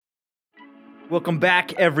Welcome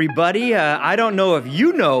back, everybody. I don't know if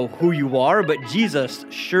you know who you are, but Jesus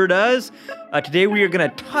sure does. Today we are going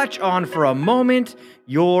to touch on for a moment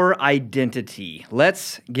your identity.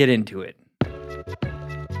 Let's get into it.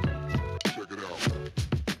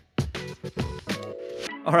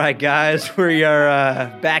 All right, guys, we are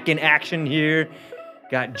back in action here.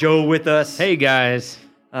 Got Joe with us. Hey, guys.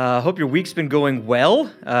 Hope your week's been going well.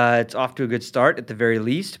 It's off to a good start at the very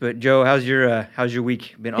least. But Joe, how's your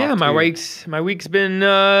week been? Yeah, my week's been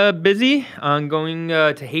busy. I'm going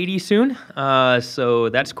to Haiti soon, so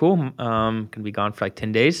that's cool. Gonna be gone for like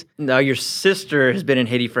 10 days. Now, your sister has been in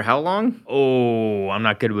Haiti for how long? Oh, I'm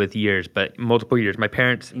not good with years, but multiple years. My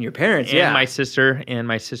parents And your parents, and yeah. my sister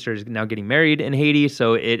is now getting married in Haiti,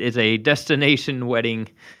 so it is a destination wedding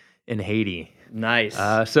in Haiti. Nice.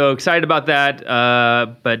 So excited about that,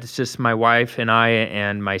 but it's just my wife and I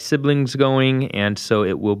and my siblings going, and so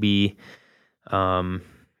it will be, it'll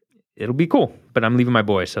be cool. But I'm leaving my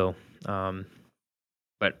boy, so,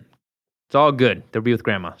 but it's all good. They'll be with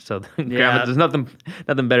grandma, so grandma, there's nothing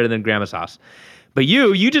better than grandma's house. But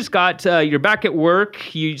you just got, you're back at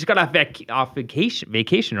work. You just got off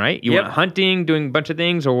vacation, right? You Yep. went hunting, doing a bunch of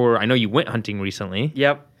things, or I know you went hunting recently.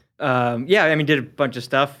 Yep. Did a bunch of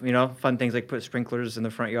stuff, fun things like put sprinklers in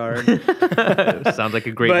the front yard. Sounds like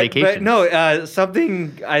a great vacation. But no,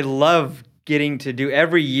 something I love getting to do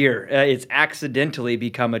every year. It's accidentally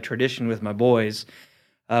become a tradition with my boys.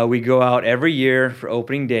 We go out every year for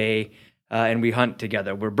opening day, and we hunt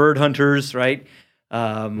together. We're bird hunters, right?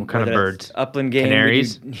 What kind of birds? Upland game.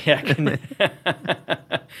 Canaries?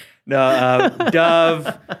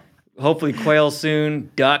 Dove, hopefully quail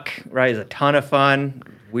soon. Duck, right, is a ton of fun.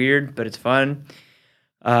 Weird, but it's fun.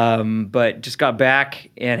 But just got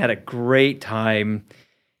back and had a great time.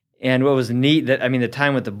 And what was neat the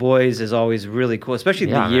time with the boys is always really cool, especially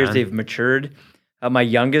the years they've matured. My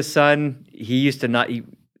youngest son, he used to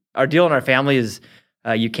our deal in our family is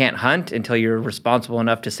you can't hunt until you're responsible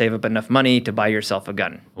enough to save up enough money to buy yourself a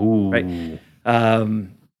gun. Ooh. Right?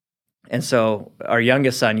 And so our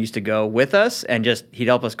youngest son used to go with us and he'd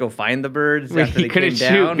help us go find the birds after they came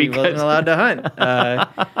down. He wasn't allowed to hunt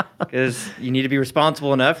because you need to be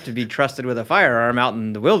responsible enough to be trusted with a firearm out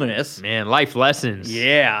in the wilderness. Man, life lessons.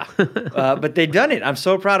 Yeah. But they've done it. I'm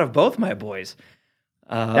so proud of both my boys.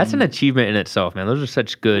 That's an achievement in itself, man. Those are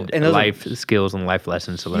such good life skills and life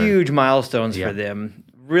lessons to learn. Huge milestones for them.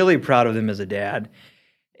 Really proud of them as a dad.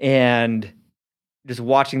 And just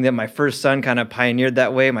watching them, my first son kind of pioneered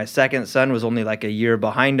that way. My second son was only like a year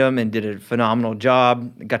behind him and did a phenomenal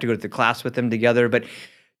job. Got to go to the class with them together. But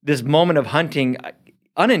this moment of hunting,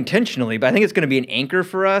 unintentionally, but I think it's going to be an anchor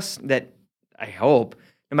for us that I hope,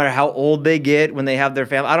 no matter how old they get when they have their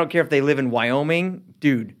family, I don't care if they live in Wyoming,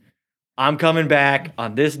 dude, I'm coming back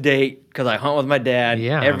on this date because I hunt with my dad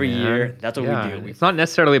every year. That's what we do. It's not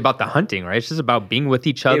necessarily about the hunting, right? It's just about being with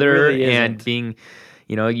each other really and being...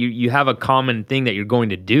 you have a common thing that you're going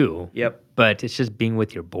to do. Yep. But it's just being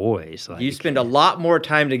with your boys. You spend a lot more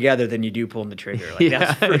time together than you do pulling the trigger.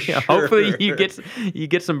 That's for sure. Hopefully you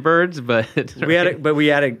get some birds, but we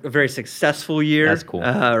had a very successful year. That's cool.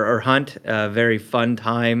 Or hunt, a very fun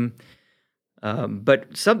time.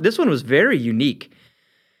 But this one was very unique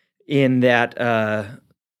in that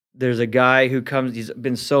there's a guy who comes. He's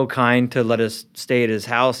been so kind to let us stay at his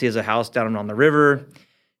house. He has a house down on the river.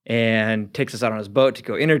 And takes us out on his boat to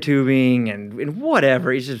go inner tubing and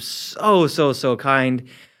whatever. He's just so kind.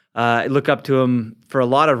 I look up to him for a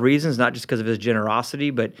lot of reasons, not just because of his generosity,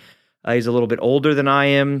 but he's a little bit older than I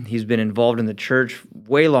am. He's been involved in the church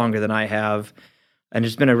way longer than I have, and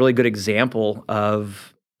just been a really good example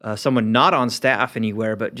of someone not on staff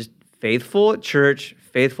anywhere, but just faithful at church,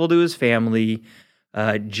 faithful to his family,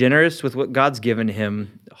 generous with what God's given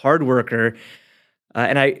him, hard worker.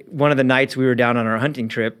 And one of the nights we were down on our hunting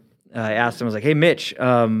trip, I asked him, I was like, hey, Mitch,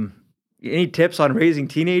 any tips on raising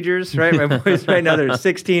teenagers, right? My boys right now, they're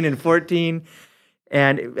 16 and 14.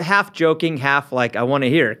 And half joking, half like, I want to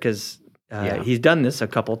hear, because he's done this a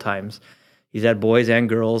couple times. He's had boys and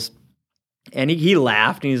girls. And he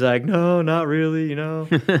laughed, and he's like, no, not really, I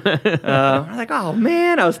was like, oh,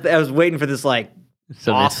 man. I was waiting for this,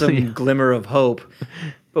 awesome glimmer of hope.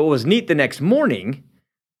 But what was neat the next morning...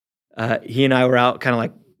 he and I were out kind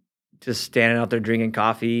of just standing out there drinking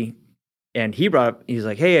coffee, and he's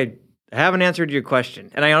like, hey, I haven't answered your question.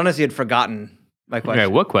 And I honestly had forgotten my question.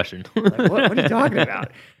 Okay, what question? What are you talking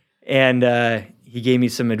about? And he gave me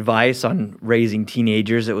some advice on raising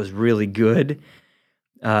teenagers. It was really good.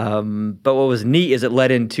 But what was neat is it led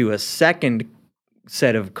into a second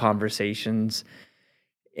set of conversations.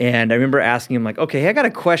 And I remember asking him, like, okay, I got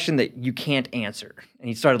a question that you can't answer. And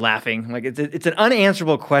he started laughing. Like, it's an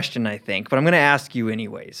unanswerable question, I think, but I'm going to ask you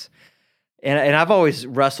anyways. And I've always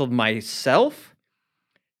wrestled myself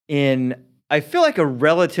I feel like a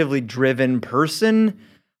relatively driven person.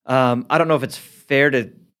 I don't know if it's fair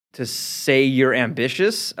to say you're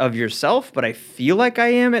ambitious of yourself, but I feel like I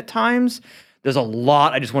am at times. There's a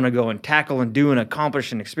lot I just want to go and tackle and do and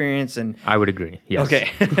accomplish and experience. And I would agree. Yes.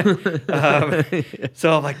 Okay.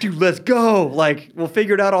 So I'm like, dude, let's go. Like, we'll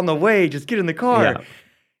figure it out on the way. Just get in the car.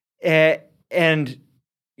 Yeah. And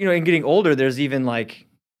in getting older, there's even like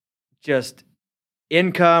just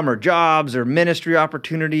income or jobs or ministry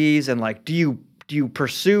opportunities, and like, do you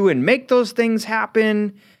pursue and make those things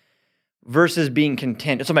happen versus being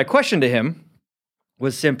content? So my question to him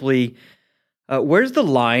was simply, where's the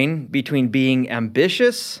line between being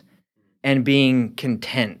ambitious and being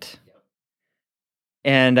content?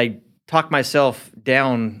 And I talk myself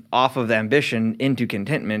down off of the ambition into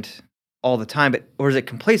contentment all the time, or is it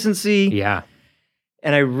complacency? Yeah.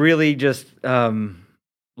 And I really just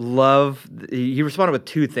he responded with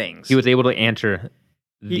two things. He was able to answer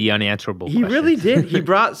the unanswerable questions. He really did.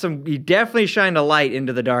 He definitely shined a light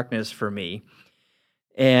into the darkness for me.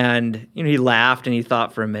 And, he laughed and he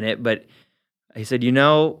thought for a minute, but he said,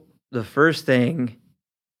 the first thing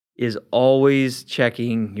is always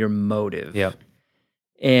checking your motive. Yep.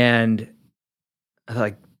 And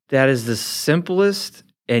like, that is the simplest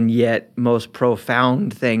and yet most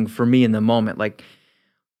profound thing for me in the moment. Like,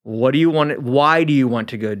 what do you want? Why do you want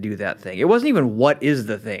to go do that thing? It wasn't even what is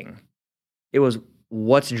the thing. It was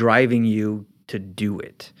what's driving you to do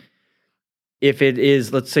it. If it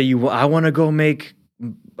is, let's say I want to go make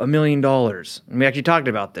 $1 million. And we actually talked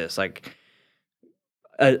about this, like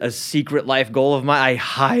a secret life goal of mine. I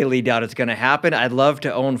highly doubt it's going to happen. I'd love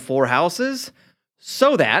to own 4 houses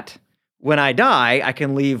so that when I die, I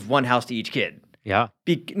can leave 1 house to each kid. Yeah.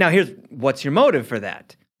 Now, what's your motive for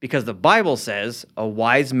that? Because the Bible says a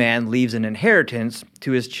wise man leaves an inheritance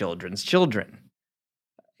to his children's children.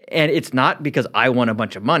 And it's not because I want a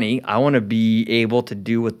bunch of money. I want to be able to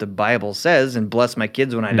do what the Bible says and bless my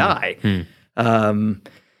kids when I die. I don't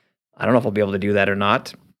know if I'll be able to do that or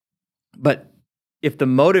not. But if the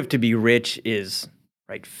motive to be rich is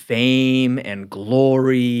fame and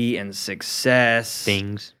glory and success,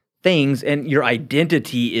 things, and your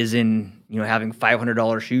identity is in having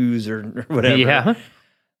 $500 shoes or whatever. Yeah.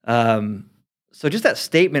 So just that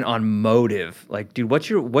statement on motive, like, dude, what's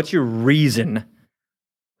your reason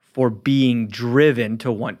for being driven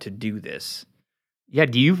to want to do this? Yeah.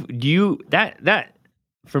 Do you that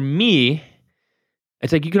for me,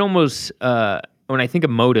 it's like you can almost, when I think of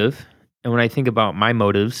motive and when I think about my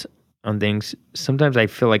motives on things, sometimes I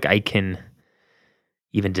feel like I can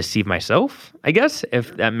even deceive myself, I guess,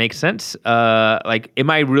 if that makes sense. Like, am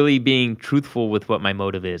I really being truthful with what my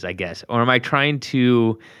motive is, I guess? Or am I trying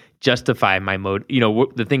to justify my motive,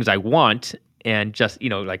 the things I want, and just,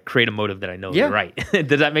 create a motive that I know is right?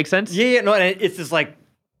 Does that make sense? Yeah, no, and it's this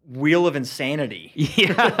wheel of insanity.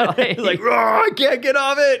 Yeah. I can't get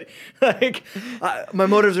off it. My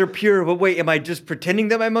motives are pure, but wait, am I just pretending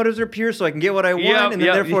that my motives are pure so I can get what I want, and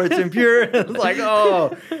then therefore it's impure? It's like,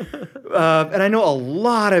 and I know a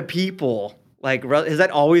lot of people, has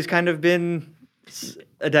that always kind of been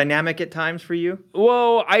a dynamic at times for you?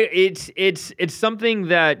 Well, it's something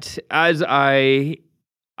that as I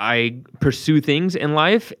pursue things in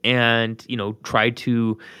life and, try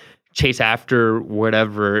to chase after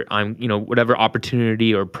whatever whatever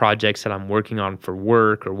opportunity or projects that I'm working on for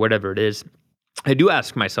work or whatever it is, I do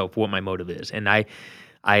ask myself what my motive is. And I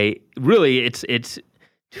really,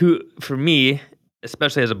 for me,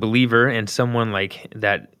 especially as a believer and someone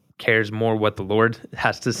that cares more what the Lord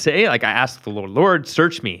has to say. I ask the Lord,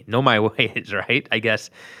 search me, know my ways, right? I guess.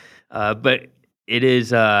 But it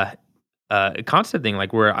is a constant thing,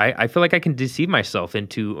 where I feel like I can deceive myself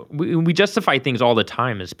into, we justify things all the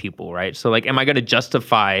time as people, right? So am I going to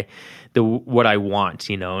justify what I want,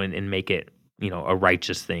 and make it, a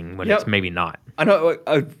righteous thing when it's maybe not? I know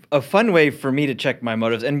a fun way for me to check my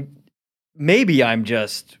motives, and maybe I'm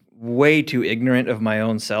just way too ignorant of my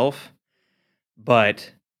own self,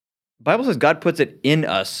 but the Bible says God puts it in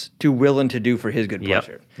us to will and to do for his good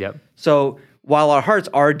pleasure. Yep. So while our hearts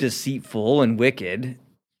are deceitful and wicked,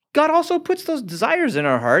 God also puts those desires in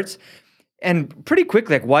our hearts. And pretty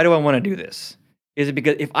quickly, why do I want to do this? Is it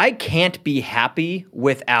because if I can't be happy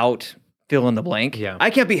without fill in the blank, I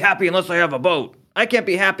can't be happy unless I have a boat. I can't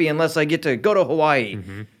be happy unless I get to go to Hawaii.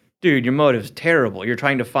 Mm-hmm. Dude, your motive's terrible. You're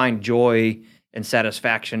trying to find joy and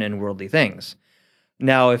satisfaction in worldly things.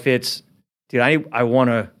 Now, if it's, dude, I want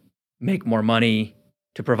to make more money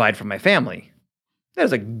to provide for my family.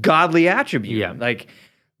 That's a godly attribute. Yeah. Like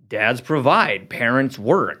dads provide, parents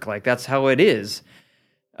work. Like that's how it is.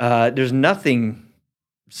 There's nothing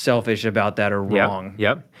selfish about that or wrong.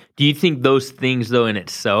 Yep. Do you think those things, though, in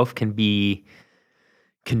itself can be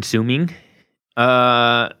consuming?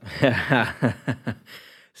 So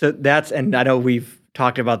and I know we've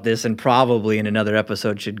talked about this and probably in another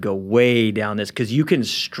episode should go way down this because you can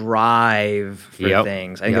strive for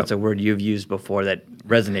things. I think that's a word you've used before that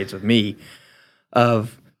resonates with me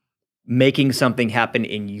of making something happen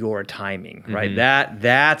in your timing, right?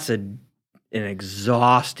 That's an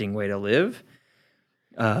exhausting way to live.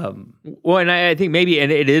 Well, and I think maybe,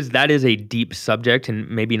 and that is a deep subject and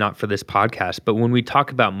maybe not for this podcast, but when we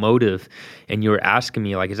talk about motive and you were asking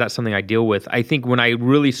me, like, is that something I deal with? I think when I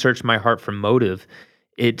really search my heart for motive,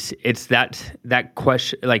 it's that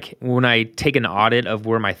question, like when I take an audit of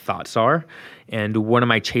where my thoughts are and what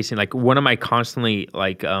am I chasing? Like, what am I constantly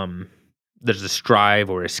like, there's a strive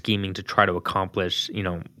or a scheming to try to accomplish,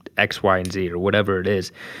 X, Y, and Z or whatever it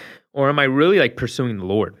is. Or am I really like pursuing the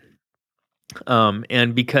Lord?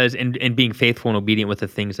 And because and being faithful and obedient with the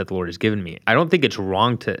things that the Lord has given me. I don't think it's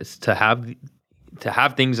wrong to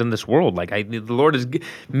have things in this world. Like the Lord has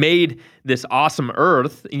made this awesome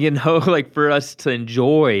earth, like for us to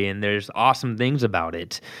enjoy, and there's awesome things about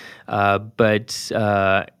it. But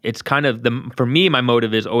it's kind of for me, my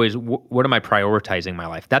motive is always what am I prioritizing in my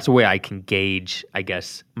life? That's the way I can gauge, I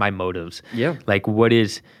guess, my motives. Yeah. Like what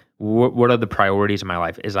are the priorities in my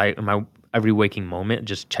life? Am I every waking moment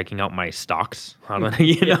just checking out my stocks, to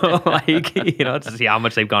see how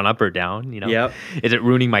much they've gone up or down, Yep. Is it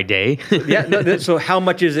ruining my day? Yeah. No, so how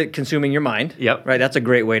much is it consuming your mind? Yep. Right. That's a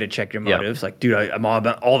great way to check your motives. Yep. Like, dude, I'm all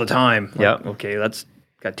about all the time. Like, yep. Okay. That's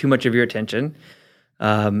got too much of your attention.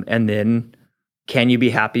 And then can you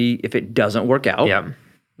be happy if it doesn't work out? Yep.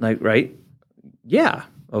 Like, right. Yeah.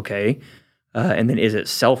 Okay. And then is it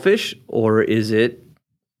selfish or is it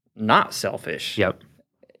not selfish? Yep.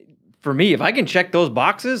 For me, if I can check those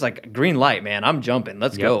boxes, like green light, man, I'm jumping.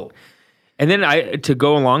 Let's go. And then to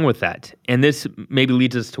go along with that, and this maybe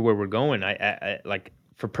leads us to where we're going. I like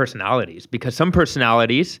for personalities, because some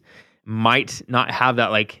personalities might not have that,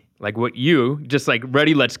 like what you just like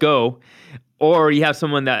ready, let's go. Or you have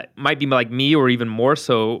someone that might be like me or even more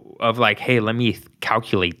so of like, hey, let me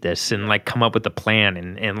calculate this and like come up with a plan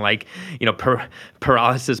and like,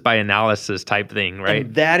 paralysis by analysis type thing, right?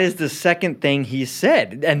 And that is the second thing he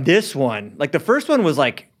said. And this one, like the first one was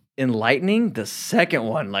like enlightening. The second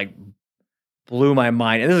one like blew my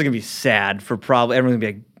mind. And this is going to be sad for probably everyone's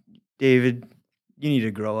going to be like, David, you need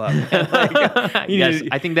to grow up. Yes,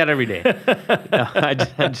 I think that every day. No,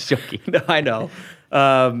 I'm just joking. No, I know.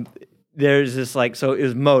 There's this so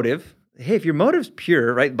is motive. Hey, if your motive's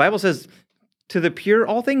pure, right? The Bible says to the pure,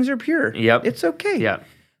 all things are pure. Yep. It's okay. Yeah.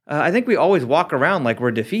 I think we always walk around like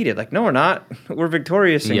we're defeated. Like, no, we're not. We're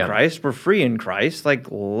victorious in Christ. We're free in Christ. Like,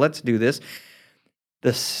 let's do this.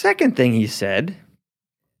 The second thing he said,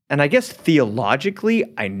 and I guess theologically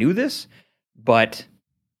I knew this, but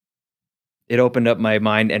it opened up my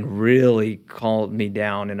mind and really calmed me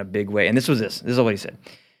down in a big way. And this is what he said.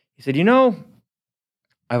 He said,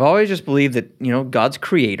 I've always just believed that, God's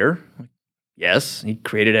creator. Yes, he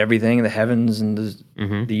created everything, the heavens and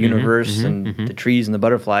the universe and the trees and the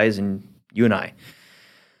butterflies and you and I.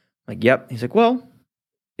 Like, yep. He's like, well,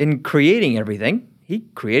 in creating everything, he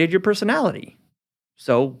created your personality.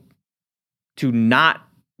 So to not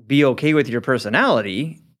be okay with your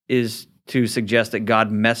personality is to suggest that God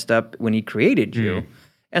messed up when he created you.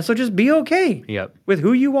 And so just be okay with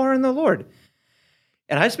who you are in the Lord.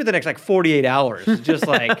 And I spent the next 48 hours just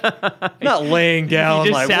not laying down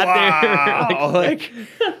you just sat wow. There.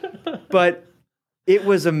 But it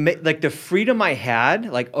was the freedom I had,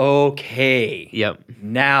 okay.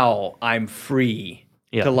 Now I'm free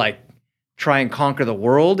to try and conquer the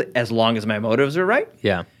world as long as my motives are right.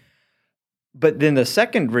 Yeah. But then the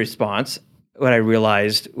second response, what I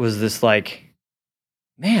realized was this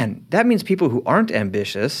man, that means people who aren't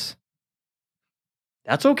ambitious,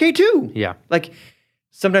 that's okay too. Yeah.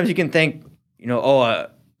 Sometimes you can think, a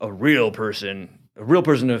real person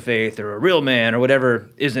of faith or a real man or whatever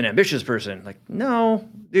is an ambitious person. No,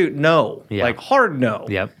 dude, no. Yeah. Hard no.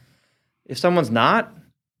 Yep. If someone's not,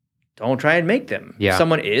 don't try and make them. Yeah. If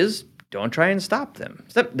someone is, don't try and stop them.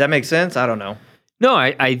 Does that make sense? I don't know. No,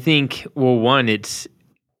 I think, well, one,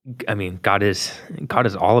 God is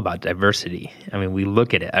all about diversity. We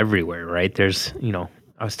look at it everywhere, right? There's,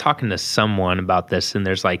 I was talking to someone about this and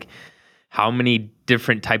there's how many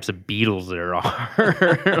different types of beetles there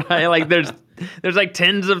are, right? There's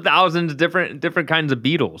tens of thousands of different kinds of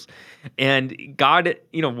beetles. And God,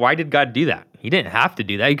 why did God do that? He didn't have to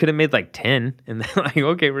do that. He could have made like 10 and then like,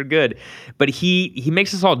 okay, we're good. But he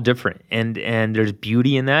makes us all different. And there's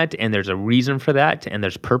beauty in that. And there's a reason for that. And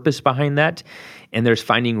there's purpose behind that. And there's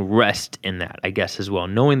finding rest in that, I guess, as well.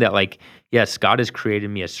 Knowing that, like, yes, God has created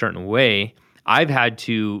me a certain way. I've had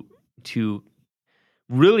to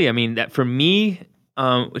really, I mean, that for me,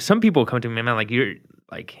 some people come to me, man, like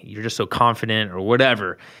you're just so confident or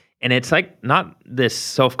whatever. And it's like not this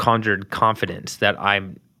self-conjured confidence that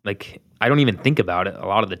I'm like, I don't even think about it a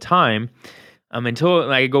lot of the time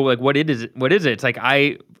until I go like, what is it? It's like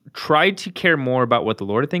I try to care more about what the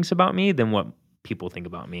Lord thinks about me than what people think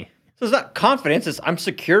about me. So it's not confidence, it's I'm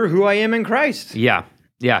secure who I am in Christ. Yeah.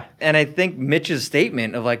 And I think Mitch's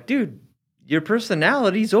statement of like, dude, your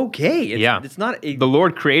personality's okay. It's not the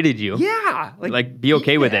Lord created you. Yeah. Like be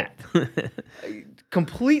okay with it.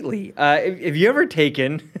 Completely. Have you ever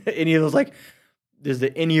taken any of those, like, there's the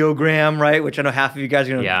Enneagram, right? Which I know half of you guys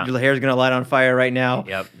are your hair's gonna light on fire right now.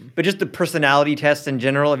 Yep. But just the personality tests in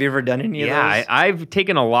general. Have you ever done any of those? Yeah, I've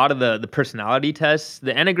taken a lot of the personality tests.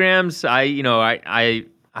 The Enneagrams, I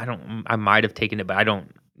might have taken it, but I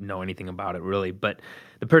don't know anything about it really. But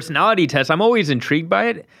the personality test, I'm always intrigued by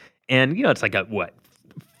it. And it's like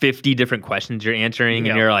 50 different questions you're answering,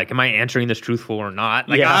 and you're like, am I answering this truthful or not?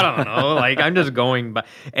 Like, I don't know. Like, I'm just going by.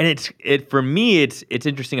 And for me, it's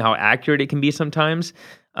interesting how accurate it can be sometimes.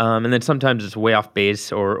 And then sometimes it's way off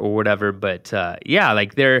base or whatever. But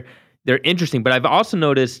like they're interesting. But I've also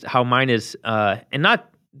noticed how mine is, and not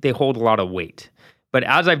they hold a lot of weight. But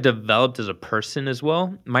as I've developed as a person as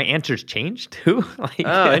well, my answers change too.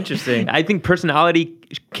 Interesting. I think personality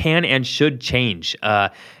can and should change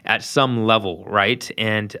at some level, right?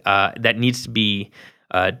 And that needs to be,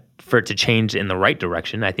 for it to change in the right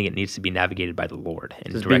direction, I think it needs to be navigated by the Lord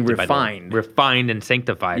and it's directed being refined. by refined and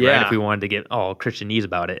sanctified, right? If we wanted to get all Christianese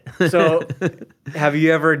about it. So, have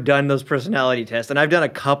you ever done those personality tests? And I've done a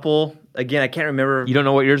couple. Again, I can't remember. You don't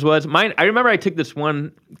know what yours was? Mine, I remember I took this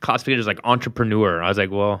one classification as like entrepreneur. I was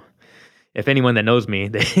like, well, if anyone that knows me,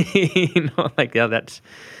 they, that's...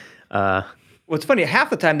 Well, it's funny. Half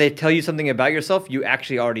the time they tell you something about yourself you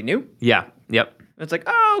actually already knew. Yeah, yep. It's like,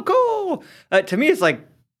 oh, cool. To me, it's like,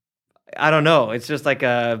 I don't know. It's just like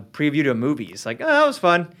a preview to a movie. It's like, oh, that was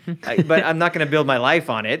fun. But I'm not going to build my life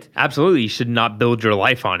on it. Absolutely. You should not build your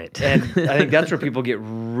life on it. And I think that's where people get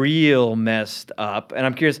real messed up. And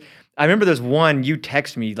I'm curious. I remember there's one you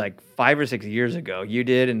texted me like 5 or 6 years ago. You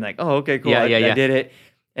did, and like, oh, okay, cool. I did it.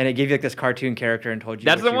 And it gave you like this cartoon character and told you.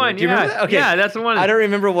 That's the one. Do you remember that? Okay. Yeah, that's the one. I don't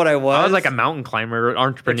remember what I was. I was like a mountain climber,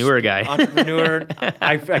 entrepreneur guy. Entrepreneur.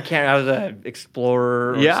 I can't. I was an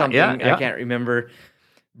explorer or something. I can't remember.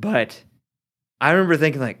 But I remember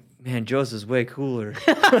thinking like, man, Joe's is way cooler.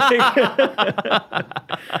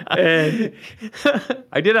 And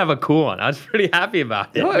I did have a cool one. I was pretty happy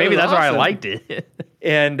about it. Maybe that's why I liked it.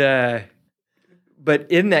 And but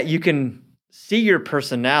in that you can see your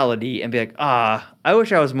personality and be like, I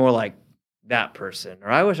wish I was more like that person, or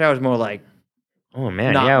I wish I was more like. Oh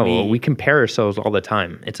man, yeah. Me. Well, we compare ourselves all the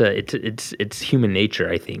time. It's human nature,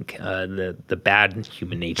 I think. The bad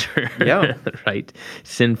human nature. Yeah. Right.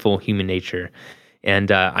 Sinful human nature,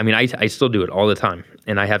 and I mean, I still do it all the time,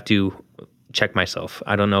 and I have to check myself.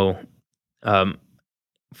 I don't know.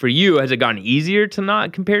 For you, has it gotten easier to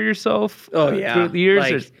not compare yourself? Through the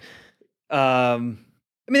years.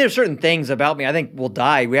 I mean, there's certain things about me. I think we'll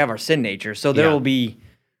die. We have our sin nature, so there will be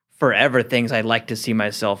forever things I'd like to see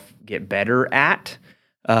myself get better at,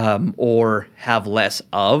 or have less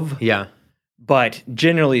of. Yeah. But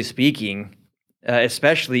generally speaking,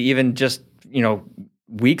 especially even just,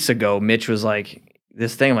 weeks ago, Mitch was like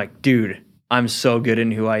this thing. I'm like, dude, I'm so good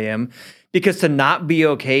in who I am. Because to not be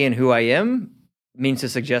okay in who I am means to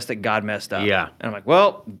suggest that God messed up. Yeah. And I'm like,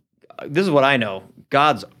 well, this is what I know.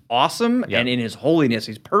 God's awesome, and in his holiness,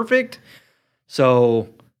 he's perfect. So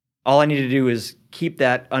all I need to do is keep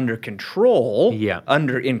that under control,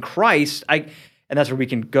 in Christ. And that's where we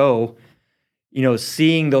can go,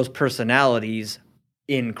 seeing those personalities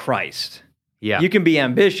in Christ. Yeah. You can be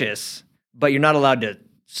ambitious, but you're not allowed to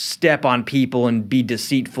step on people and be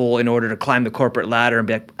deceitful in order to climb the corporate ladder and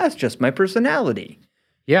be like, that's just my personality.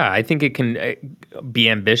 Yeah, I think it can be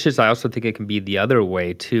ambitious. I also think it can be the other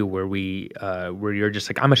way too, where where you're just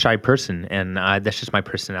like, I'm a shy person, and that's just my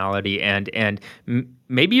personality. And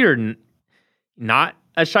maybe you're not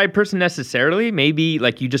a shy person necessarily. Maybe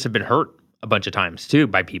like you just have been hurt a bunch of times too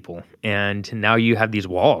by people, and now you have these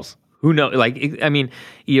walls. Who knows? Like,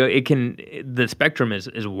 it can. The spectrum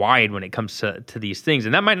is wide when it comes to these things,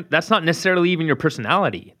 and that's not necessarily even your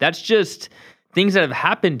personality. That's just things that have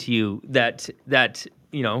happened to you that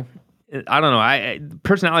I don't know.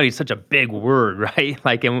 Personality is such a big word, right?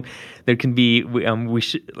 Like, and there can be we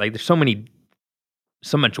should like there's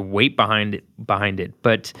so much weight behind it.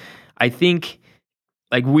 But I think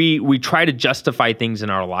like we try to justify things in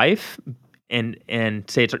our life and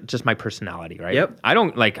say it's just my personality, right? Yep. I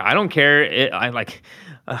don't care.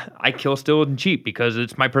 I kill, steal, and cheat because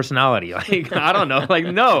it's my personality. Like, I don't know. Like,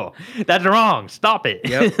 no, that's wrong. Stop it.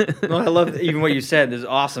 Yep. Well, I love even what you said. This is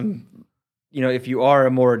awesome. If you are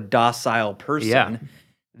a more docile person,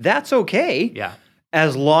 that's okay. Yeah.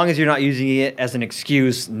 As long as you're not using it as an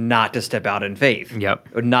excuse not to step out in faith. Yep.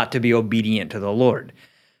 Or not to be obedient to the Lord.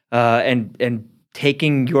 And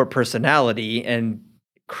taking your personality and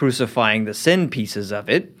crucifying the sin pieces of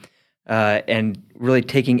it, and really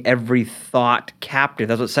taking every thought captive.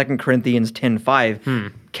 That's what 2 Corinthians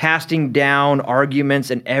 10:5, casting down arguments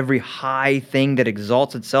and every high thing that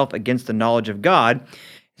exalts itself against the knowledge of God.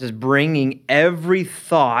 It says, bringing every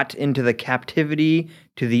thought into the captivity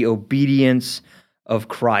to the obedience of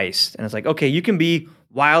Christ. And it's like, okay, you can be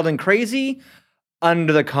wild and crazy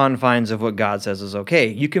under the confines of what God says is okay.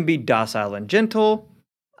 You can be docile and gentle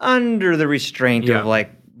under the restraint of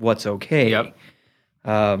like what's okay. Yep.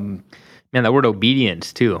 Man, that word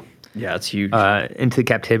obedience too. Yeah, it's huge. Into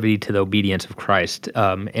captivity to the obedience of Christ.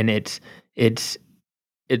 And it's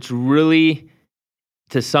really,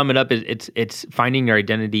 to sum it up, it's finding your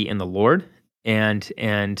identity in the Lord and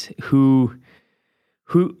who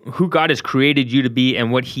God has created you to be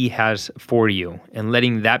and what He has for you, and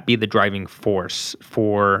letting that be the driving force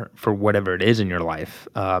for whatever it is in your life.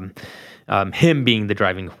 Him being the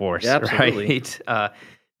driving force, right?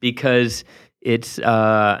 Because it's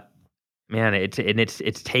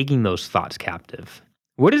it's taking those thoughts captive.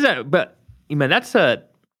 What is that? But that's that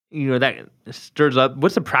stirs up.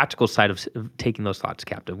 What's the practical side of taking those thoughts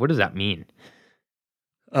captive? What does that mean?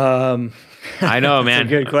 I know, man. That's a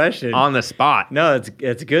good question. On the spot. No,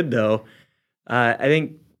 it's good though. I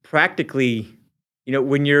think practically,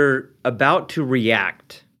 when you're about to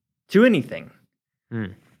react to anything,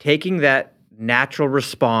 taking that natural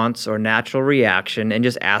response or natural reaction and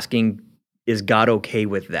just asking, is God okay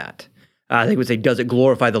with that? I think we would say, does it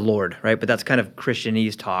glorify the Lord, right? But that's kind of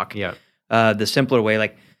Christianese talk. Yeah. The simpler way,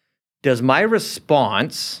 like, does my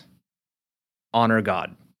response honor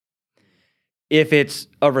God? If it's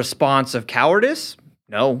a response of cowardice,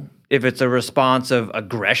 no. If it's a response of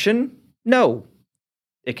aggression, no.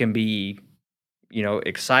 It can be,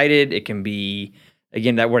 excited. It can be,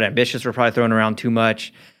 again, that word ambitious we're probably throwing around too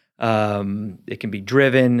much. It can be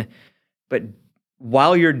driven. But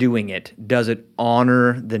while you're doing it, does it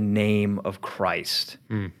honor the name of Christ?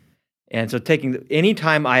 And so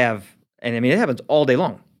anytime I have, and it happens all day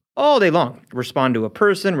long, respond to a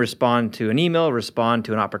person, respond to an email, respond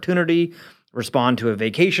to an opportunity, respond to a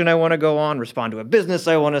vacation I want to go on, respond to a business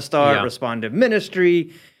I want to start, respond to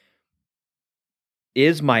ministry.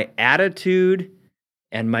 Is my attitude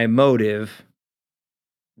and my motive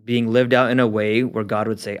being lived out in a way where God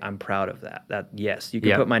would say, I'm proud of that? That, yes, you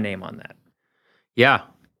can put my name on that. Yeah.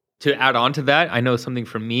 To add on to that, I know something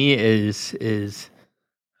for me is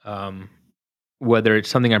whether it's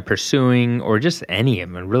something I'm pursuing or just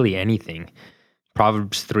really anything.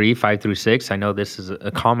 Proverbs 3:5-6. I know this is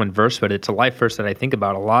a common verse, but it's a life verse that I think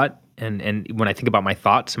about a lot. And when I think about my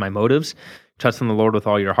thoughts and my motives, trust in the Lord with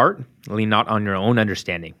all your heart, lean not on your own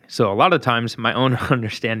understanding. So a lot of times my own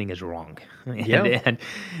understanding is wrong. And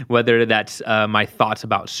whether that's my thoughts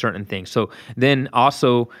about certain things. So then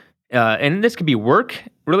also, and this could be work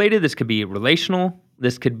related, this could be relational,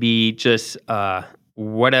 this could be just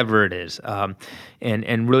whatever it is.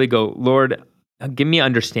 And really go, Lord, give me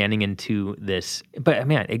understanding into this. But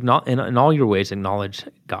man, in all your ways, acknowledge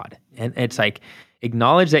God. And it's like,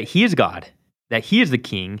 acknowledge that He is God, that He is the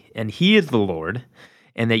King, and He is the Lord,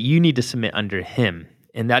 and that you need to submit under Him.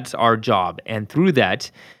 And that's our job. And through that,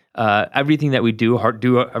 everything that we do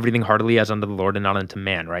everything heartily as unto the Lord and not unto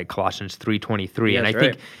man, right? Colossians 3:23. And I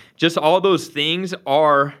think just all those things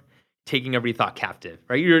are taking every thought captive,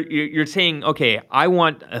 right? You're saying, okay, I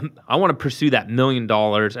want to pursue that $1 million, and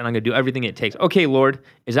I'm going to do everything it takes. Okay, Lord,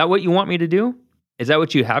 is that what you want me to do? Is that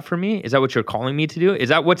what you have for me? Is that what you're calling me to do? Is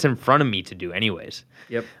that what's in front of me to do, anyways?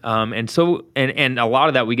 Yep. And so, and a lot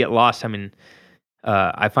of that we get lost. I mean,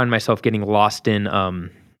 I find myself getting lost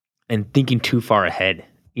in thinking too far ahead,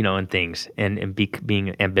 in things, and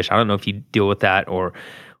being ambitious. I don't know if you deal with that or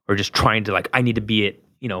just trying to I need to be it,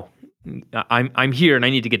 I'm here and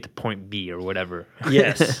I need to get to point B or whatever.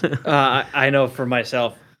 Yes. I know for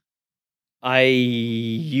myself, I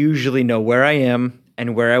usually know where I am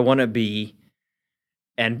and where I want to be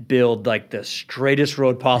and build like the straightest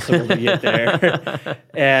road possible to get there.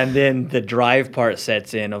 And then the drive part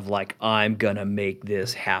sets in of like, I'm going to make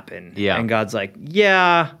this happen. Yeah. And God's like,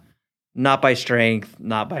 yeah, not by strength,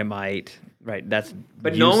 not by might. Right. That's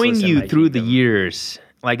But knowing useless in you my through the kingdom. years,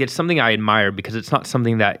 like it's something I admire because it's not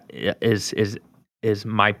something that is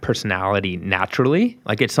my personality naturally.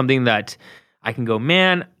 Like it's something that I can go,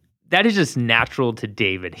 man, that is just natural to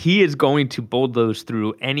David. He is going to bulldoze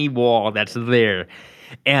through any wall that's there.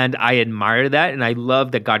 And I admire that. And I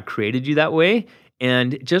love that God created you that way.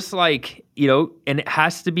 And just like, and it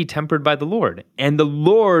has to be tempered by the Lord. And the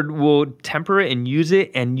Lord will temper it and use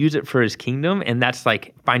it for his kingdom. And that's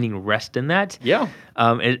like finding rest in that. Yeah.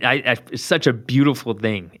 It's such a beautiful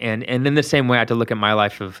thing. And in the same way, I have to look at my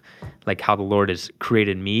life of like how the Lord has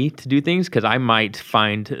created me to do things, because I might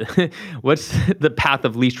find what's the path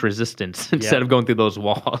of least resistance instead of going through those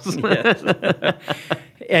walls. Yes.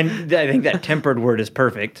 And I think that tempered word is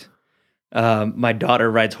perfect. My daughter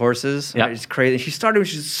rides horses. Yeah. It's crazy. She started when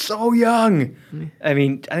she was so young. I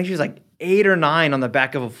mean, I think she was like 8 or 9 on the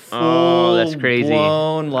back of a full that's crazy.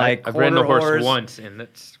 blown like I've ridden a horse quarter once, and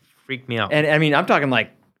that's freaked me out. And I mean, I'm talking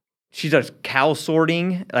like she does cow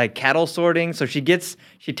sorting, like cattle sorting. So she takes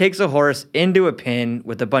a horse into a pen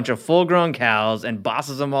with a bunch of full-grown cows and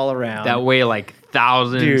bosses them all around. That weigh like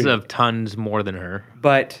thousands Dude. of tons more than her.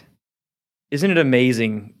 But isn't it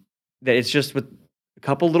amazing that it's just with a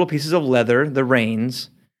couple little pieces of leather, the reins,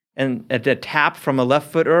 and at a tap from a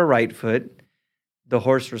left foot or a right foot, the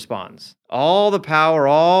horse responds. All the power,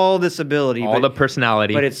 all this ability, All the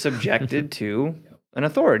personality. but it's subjected to an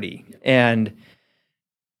authority. And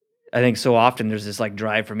I think so often there's this like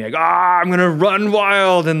drive for me, like, I'm going to run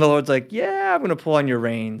wild. And the Lord's like, yeah, I'm going to pull on your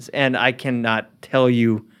reins. And I cannot tell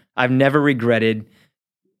you, I've never regretted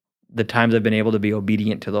the times I've been able to be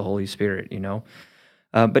obedient to the Holy Spirit,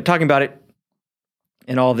 But talking about it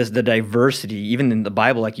and all this, the diversity, even in the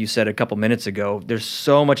Bible, like you said a couple minutes ago, there's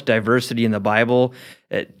so much diversity in the Bible.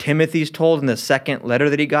 Timothy's told in the second letter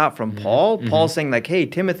that he got from Paul. Paul's saying like, hey,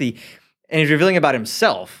 Timothy, and he's revealing about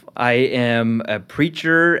himself. I am a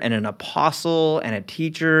preacher and an apostle and a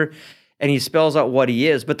teacher, and he spells out what he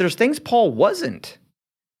is. But there's things Paul wasn't.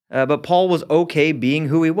 But Paul was okay being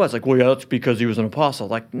who he was. Like, well, yeah, that's because he was an apostle.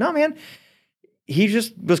 Like, no, man. He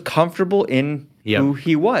just was comfortable in who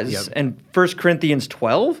he was. Yep. And 1 Corinthians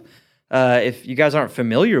 12, if you guys aren't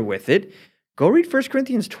familiar with it, go read 1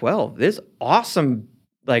 Corinthians 12. This awesome,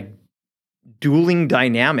 like, dueling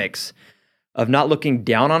dynamics of not looking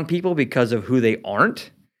down on people because of who they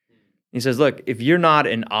aren't. He says, look, if you're not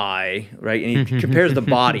an eye, right? And he compares the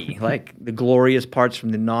body, like the glorious parts from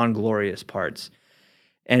the non-glorious parts.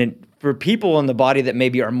 And for people in the body that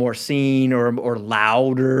maybe are more seen or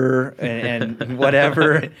louder and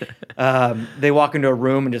whatever, they walk into a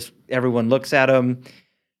room and just everyone looks at them.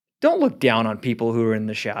 Don't look down on people who are in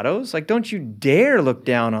the shadows. Like, don't you dare look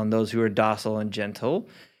down on those who are docile and gentle.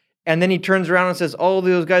 And then he turns around and says, oh,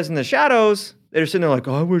 those guys in the shadows, they're sitting there like,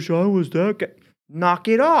 I wish I was that guy. Knock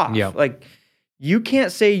it off. Yep. Like, you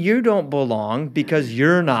can't say you don't belong because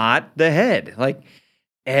you're not the head. Like,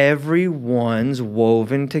 everyone's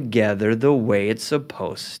woven together the way it's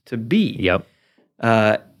supposed to be. Yep.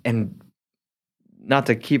 And not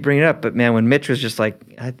to keep bringing it up, but man, when Mitch was just like,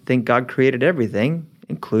 I think God created everything,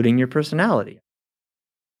 including your personality.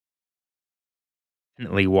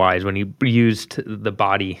 Wise when he used the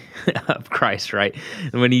body of Christ, right?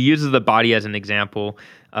 And when he uses the body as an example,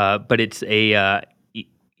 but it's a,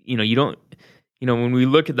 you don't, when we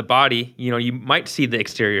look at the body, you might see the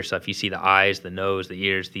exterior stuff. You see the eyes, the nose, the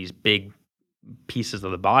ears, these big pieces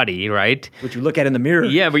of the body, right? Which you look at in the mirror.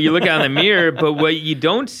 Yeah, but you look out in the mirror, but what you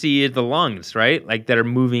don't see is the lungs, right? Like that are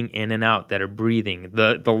moving in and out, that are breathing.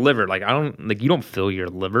 The liver, like you don't feel your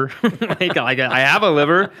liver. like I have a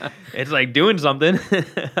liver. It's like doing something.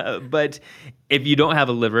 But if you don't have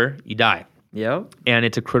a liver, you die. Yeah. And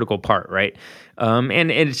it's a critical part, right?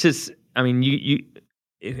 And it's just, I mean, you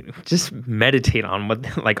just meditate on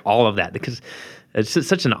what like all of that, because it's just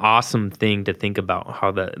such an awesome thing to think about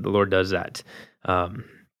how the Lord does that.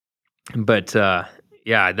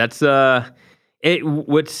 Yeah, that's I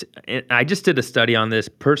just did a study on this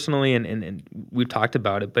personally, and we've talked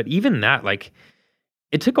about it. But even that, like,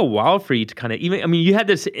 it took a while for you to kind of you had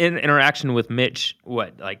this interaction with Mitch,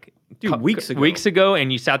 weeks ago,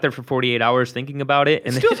 and you sat there for 48 hours thinking about it,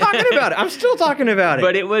 and still talking about it. I'm still talking about it.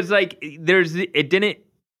 But it was like it didn't,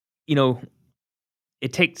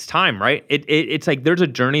 it takes time, right? It's like there's a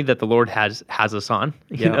journey that the Lord has us on.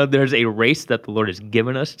 You Yeah. know, there's a race that the Lord has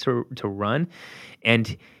given us to run,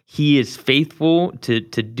 and He is faithful to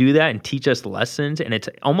do that and teach us lessons. And it's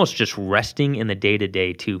almost just resting in the day to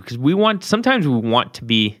day too, because sometimes we want to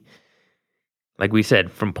be, like we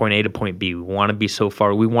said, from point A to point B. We want to be so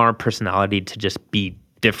far. We want our personality to just be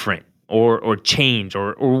different or change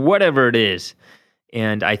or whatever it is.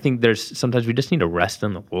 And I think sometimes we just need to rest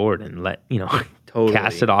in the Lord and let, Totally.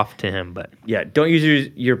 cast it off to Him. But Yeah, don't use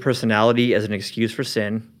your personality as an excuse for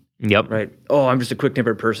sin, yep. right? Oh, I'm just a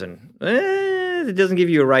quick-tempered person. It doesn't give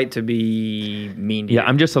you a right to be mean to you. Yeah,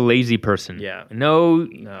 I'm just a lazy person. Yeah. No.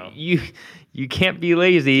 No. You can't be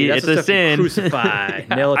lazy. Dude, it's that's a the stuff you sin. crucify,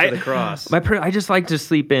 nail it to the cross. I just like to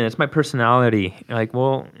sleep in. It's my personality. Like,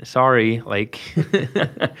 well, sorry. Like,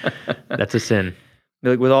 that's a sin.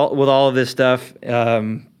 Like with all of this stuff,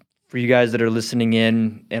 for you guys that are listening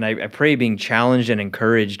in, and I pray being challenged and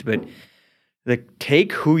encouraged, but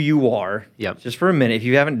take who you are, Yep. just for a minute, if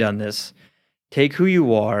you haven't done this, take who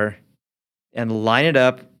you are and line it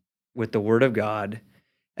up with the Word of God,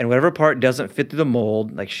 and whatever part doesn't fit through the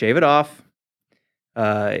mold, like shave it off.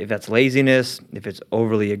 If that's laziness, if it's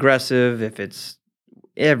overly aggressive, if it's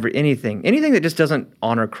anything that just doesn't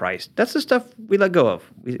honor Christ, that's the stuff we let go of.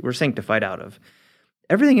 We're sanctified out of.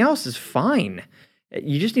 Everything else is fine.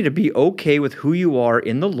 You just need to be okay with who you are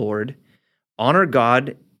in the Lord, honor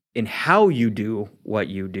God in how you do what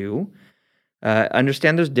you do,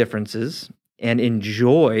 understand there's differences, and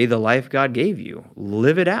enjoy the life God gave you.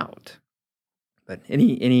 Live it out. But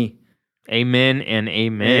any Amen and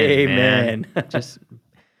amen. Amen. Man. Just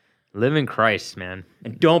live in Christ, man.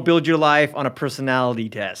 And don't build your life on a personality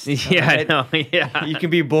test. Yeah, right? I know. Yeah. You can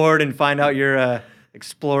be bored and find out you're a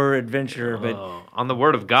explorer, adventurer, but on the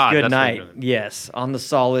Word of God. good that's night. what Yes, on the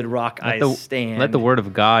solid rock I stand. Let the Word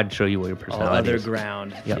of God show you what your all personality other is.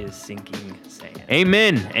 ground Yep. is sinking sand.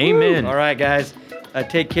 Amen. Amen. All right, guys.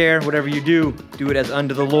 Take care. Whatever you do, do it as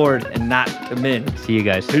unto the Lord and not to men. See you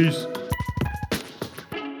guys. Peace.